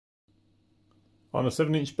On a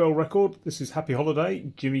 7-inch bell record, this is Happy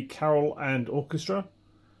Holiday, Jimmy Carroll and Orchestra,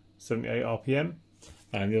 78 RPM,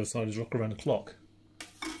 and the other side is Rock Around the Clock.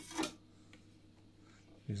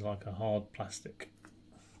 It's like a hard plastic.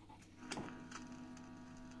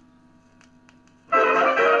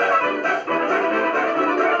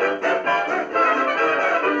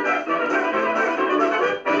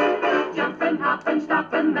 Jump and hop and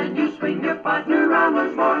stop and then you swing your partner round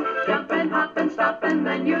once more. Jump and hop and stop and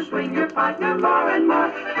then you swing your partner more and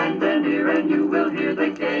more. And then near and you will hear the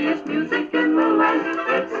gayest music in the land.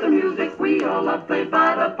 It's the music we all love, played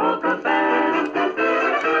by the polka band.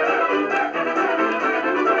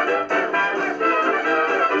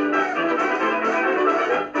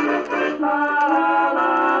 La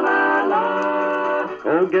la la la.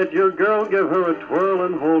 Go get your girl, give her a twirl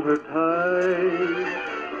and hold her tight.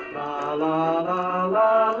 La la la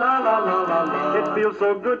la la la la la la. It feels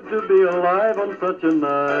so good to be alive on such a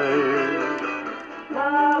night.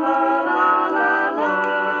 La la la la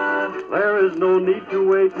la. There is no need to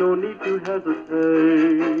wait, no need to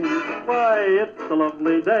hesitate. Why, it's a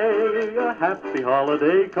lovely day, a happy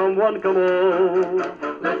holiday. Come one, come all.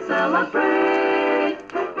 Let's celebrate.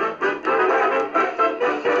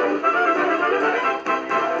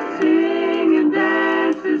 Sing and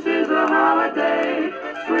dance, this is a holiday.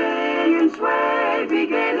 Swing and sway, be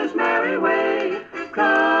gay this merry way.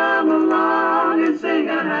 Come along and sing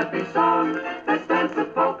a happy song. Let's dance the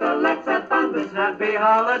polka, let's have fun this happy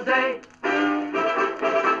holiday.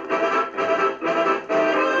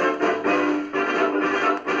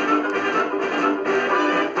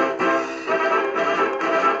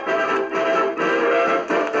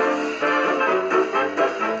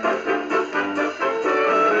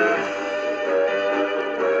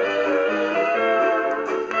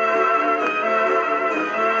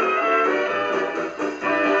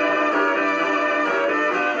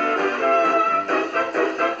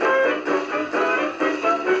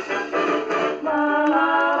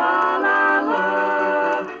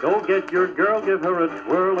 Get your girl, give her a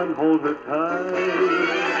twirl and hold her tight.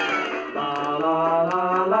 La la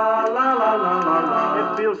la la la la la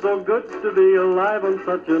la. It feels so good to be alive on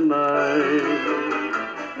such a night.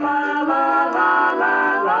 La la la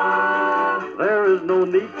la la. There is no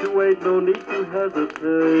need to wait, no need to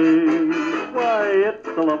hesitate. Why, it's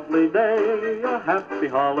a lovely day, a happy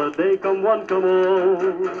holiday. Come one, come all.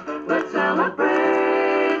 Let's celebrate.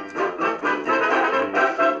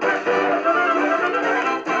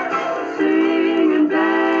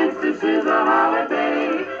 This is a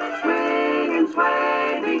holiday. Swing and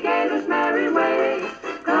sway, be gay this merry way.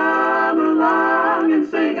 Come along and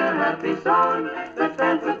sing a happy song. Let's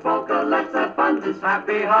dance a polka, let's have fun this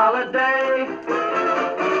happy holiday.